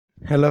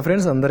Hello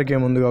friends, అందరికీ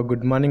ముందుగా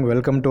good morning.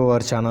 Welcome to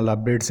our channel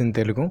updates in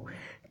Telugu.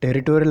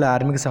 Territorial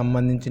ఆర్మీకి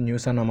సంబంధించి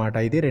న్యూస్ అన్నమాట.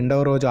 ఇది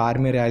రెండవ రోజు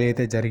ఆర్మీ ర్యాలీ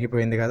అయితే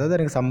జరిగిపోయింది కదా.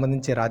 దానికి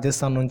సంబంధించి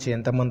రాజస్థాన్ నుంచి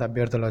ఎంతమంది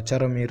అభ్యర్థులు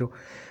వచ్చారో మీరు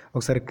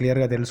ఒకసారి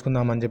క్లియర్గా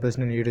తెలుసుకుందామని చెప్పేసి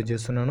నేను వీడియో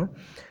చేస్తున్నాను.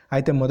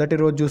 అయితే మొదటి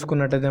రోజు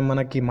చూసుకున్నట్టయితే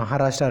మనకి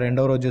మహారాష్ట్ర,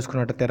 రెండవ రోజు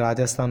చూసుకున్నట్టయితే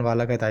రాజస్థాన్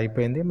వాళ్ళకైతే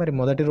అయిపోయింది. మరి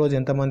మొదటి రోజు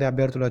ఎంతమంది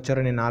అభ్యర్థులు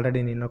వచ్చారో నేను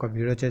ఆల్రెడీ ఒక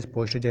వీడియో చేసి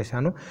పోస్ట్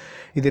చేశాను.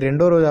 ఇది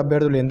రెండో రోజు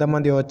అభ్యర్థులు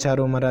ఎంతమంది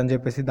వచ్చారు మరి అని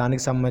చెప్పేసి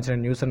దానికి సంబంధించిన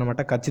న్యూస్ అన్నమాట.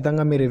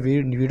 ఖచ్చితంగా మీరు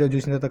వీడియో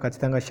చూసిన తర్వాత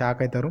ఖచ్చితంగా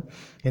షాక్ అవుతారు.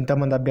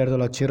 ఎంతమంది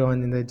అభ్యర్థులు వచ్చారు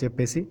అని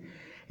చెప్పేసి,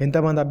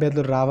 ఎంతమంది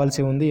అభ్యర్థులు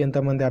రావాల్సి ఉంది,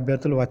 ఎంతమంది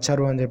అభ్యర్థులు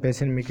వచ్చారు అని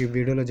చెప్పేసి మీకు ఈ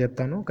వీడియోలో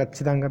చెప్తాను.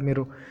 ఖచ్చితంగా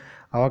మీరు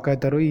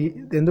అవకవుతారు.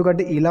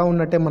 ఎందుకంటే ఇలా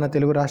ఉన్నట్టే మన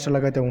తెలుగు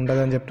రాష్ట్రాలకు అయితే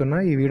ఉండదని చెప్తున్నా.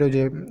 ఈ వీడియో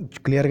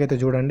క్లియర్గా అయితే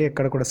చూడండి,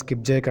 ఎక్కడ కూడా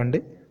స్కిప్ చేయకండి.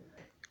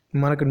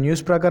 మనకు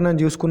న్యూస్ ప్రకారం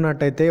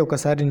చూసుకున్నట్టయితే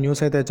ఒకసారి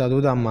న్యూస్ అయితే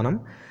చదువుదాం మనం.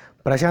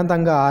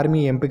 ప్రశాంతంగా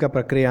ఆర్మీ ఎంపిక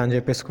ప్రక్రియ అని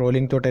చెప్పి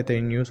స్క్రోలింగ్ తోటి అయితే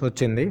ఈ న్యూస్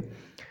వచ్చింది.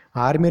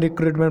 ఆర్మీ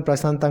రిక్రూట్మెంట్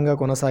ప్రశాంతంగా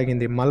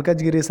కొనసాగింది.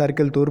 మల్కజ్గిరి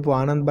సర్కిల్ తూర్పు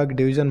ఆనంద్బాగ్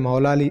డివిజన్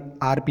మౌలాలి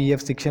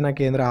ఆర్పీఎఫ్ శిక్షణ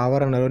కేంద్ర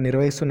ఆవరణలో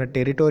నిర్వహిస్తున్న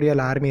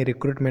టెరిటోరియల్ ఆర్మీ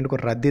రిక్రూట్మెంట్కు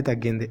రద్దీ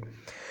తగ్గింది.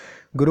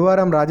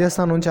 గురువారం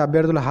రాజస్థాన్ నుంచి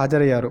అభ్యర్థులు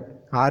హాజరయ్యారు.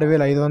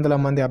 6,500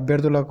 మంది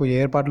అభ్యర్థులకు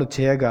ఏర్పాట్లు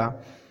చేయగా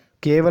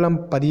కేవలం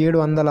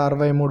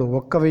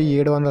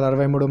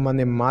 1,763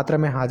 మంది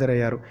మాత్రమే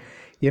హాజరయ్యారు.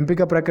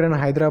 ఎంపిక ప్రక్రియను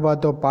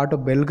హైదరాబాద్తో పాటు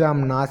బెల్గాం,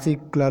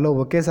 నాసిక్లలో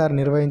ఒకేసారి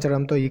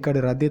నిర్వహించడంతో ఇక్కడి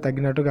రద్దీ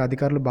తగ్గినట్టుగా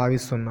అధికారులు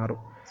భావిస్తున్నారు.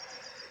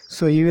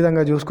 సో ఈ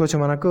విధంగా చూసుకోవచ్చు.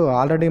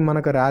 ఆల్రెడీ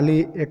మనకు ర్యాలీ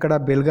ఎక్కడ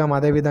బెల్గాం,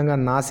 అదేవిధంగా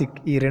నాసిక్,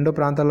 ఈ రెండు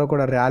ప్రాంతాల్లో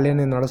కూడా ర్యాలీ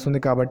అనేది నడుస్తుంది.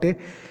 కాబట్టి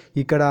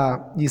ఇక్కడ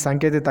ఈ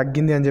సంఖ్య అయితే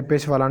తగ్గింది అని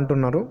చెప్పేసి వాళ్ళు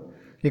అంటున్నారు.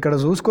 ఇక్కడ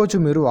చూసుకోవచ్చు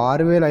మీరు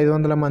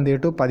 6,500 మంది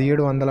ఎటు,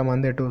 1,700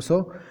 మంది ఎటు. సో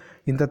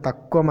ఇంత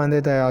తక్కువ మంది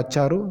అయితే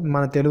వచ్చారు.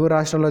 మన తెలుగు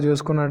రాష్ట్రాల్లో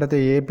చూసుకున్నట్టయితే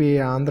ఏపీ,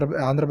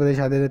 ఆంధ్రప్రదేశ్,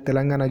 అదే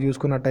తెలంగాణ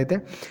చూసుకున్నట్టయితే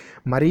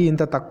మరీ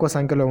ఇంత తక్కువ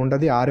సంఖ్యలో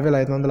ఉండదు.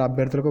 6,500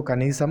 అభ్యర్థులకు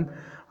కనీసం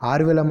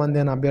 6,000 మంది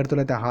అనే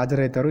అభ్యర్థులు అయితే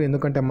హాజరవుతారు.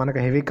 ఎందుకంటే మనకు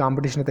హెవీ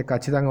కాంపిటీషన్ అయితే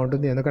ఖచ్చితంగా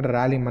ఉంటుంది. ఎందుకంటే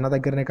ర్యాలీ మన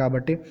దగ్గరనే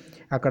కాబట్టి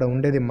అక్కడ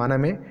ఉండేది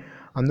మనమే,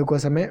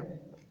 అందుకోసమే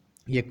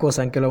ఎక్కువ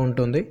సంఖ్యలో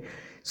ఉంటుంది.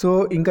 సో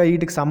ఇంకా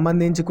వీటికి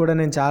సంబంధించి కూడా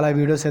నేను చాలా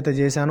వీడియోస్ అయితే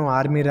చేశాను.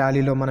 ఆర్మీ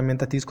ర్యాలీలో మనం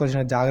ఎంత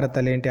తీసుకోవాల్సిన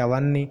జాగ్రత్తలు ఏంటి,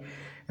 అవన్నీ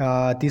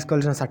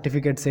తీసుకోవాల్సిన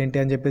సర్టిఫికేట్స్ ఏంటి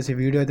అని చెప్పేసి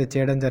వీడియో అయితే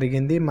చేయడం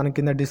జరిగింది. మన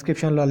కింద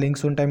డిస్క్రిప్షన్లో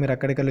లింక్స్ ఉంటాయి, మీరు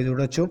అక్కడికి వెళ్ళి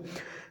చూడొచ్చు.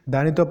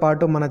 దానితో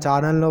పాటు మన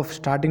ఛానల్లో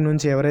స్టార్టింగ్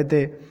నుంచి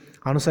ఎవరైతే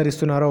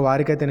అనుసరిస్తున్నారో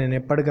వారికైతే నేను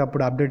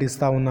ఎప్పటికప్పుడు అప్డేట్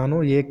ఇస్తూ ఉన్నాను.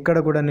 ఎక్కడ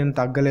కూడా నేను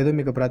తగ్గలేదు.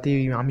 మీకు ప్రతి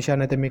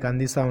అంశాన్ని అయితే మీకు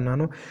అందిస్తూ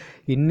ఉన్నాను.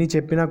 ఇన్ని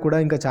చెప్పినా కూడా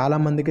ఇంకా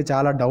చాలామందికి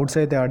చాలా డౌట్స్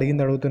అయితే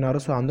అడుగుతున్నారు.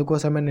 సో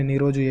అందుకోసమే నేను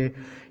ఈరోజు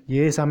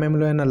ఏ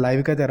సమయంలో అయినా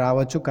లైవ్కి అయితే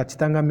రావచ్చు.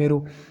 ఖచ్చితంగా మీరు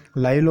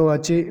లైవ్లో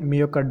వచ్చి మీ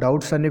యొక్క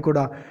డౌట్స్ అన్నీ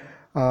కూడా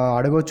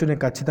అడగవచ్చు.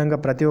 నేను ఖచ్చితంగా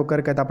ప్రతి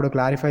ఒక్కరికి అయితే అప్పుడు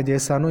క్లారిఫై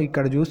చేస్తాను.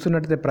 ఇక్కడ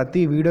చూస్తున్నట్టయితే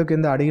ప్రతి వీడియో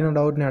కింద అడిగిన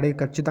డౌట్ని అడిగి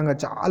ఖచ్చితంగా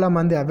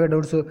చాలామంది అవే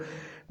డౌట్స్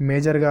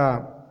మేజర్గా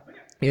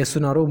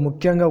వేస్తున్నారు.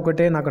 ముఖ్యంగా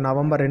ఒకటే, నాకు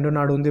నవంబర్ 2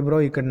 నాడు ఉంది బ్రో,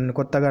 ఇక్కడ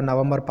కొత్తగా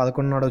నవంబర్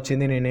 11 నాడు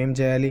వచ్చింది, నేనేం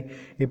చేయాలి,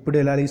 ఎప్పుడు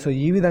వెళ్ళాలి. సో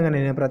ఈ విధంగా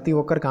నేను ప్రతి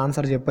ఒక్కరికి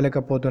ఆన్సర్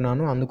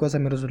చెప్పలేకపోతున్నాను. అందుకోసం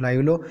ఈరోజు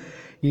లైవ్లో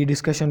ఈ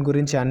డిస్కషన్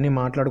గురించి అన్నీ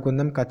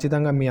మాట్లాడుకుందాం.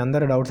 ఖచ్చితంగా మీ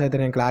అందరి డౌట్స్ అయితే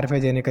నేను క్లారిఫై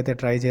చేయడానికైతే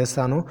ట్రై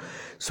చేస్తాను.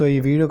 సో ఈ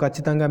వీడియో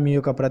ఖచ్చితంగా మీ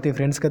యొక్క ప్రతి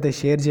ఫ్రెండ్స్కి అయితే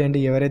షేర్ చేయండి.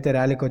 ఎవరైతే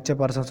ర్యాలీకి వచ్చే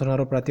పర్సన్స్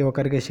ఉన్నారో ప్రతి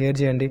ఒక్కరికి షేర్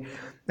చేయండి.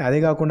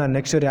 అదే కాకుండా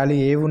నెక్స్ట్ ర్యాలీ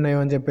ఏవి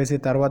ఉన్నాయో అని చెప్పేసి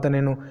తర్వాత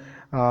నేను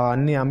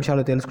అన్ని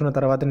అంశాలు తెలుసుకున్న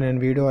తర్వాత నేను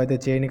వీడియో అయితే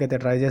చేయడానికైతే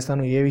ట్రై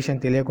చేస్తాను. ఏ విషయం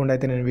తెలియకుండా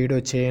అయితే నేను వీడియో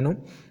చేయను.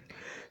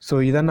 సో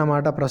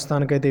ఇదన్నమాట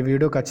ప్రస్తుతానికైతే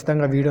వీడియో.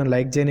 ఖచ్చితంగా వీడియోని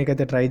లైక్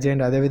చేయడానికైతే ట్రై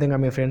చేయండి. అదేవిధంగా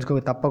మీ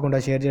ఫ్రెండ్స్కి తప్పకుండా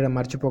షేర్ చేయడం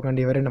మర్చిపోకండి.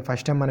 ఎవరైనా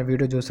ఫస్ట్ టైం మన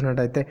వీడియో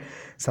చూస్తున్నట్టయితే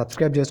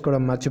సబ్స్క్రైబ్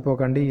చేసుకోవడం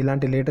మర్చిపోకండి.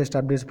 ఇలాంటి లేటెస్ట్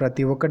అప్డేట్స్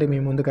ప్రతి ఒక్కటి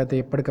మీ ముందుకైతే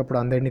ఎప్పటికప్పుడు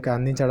అందరికీ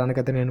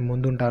అందించడానికైతే నేను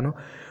ముందుంటాను.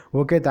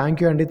 ఓకే,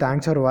 థ్యాంక్ యూ అండి.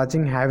 Thanks for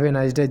watching. Have a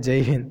nice day. జై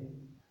హింద్.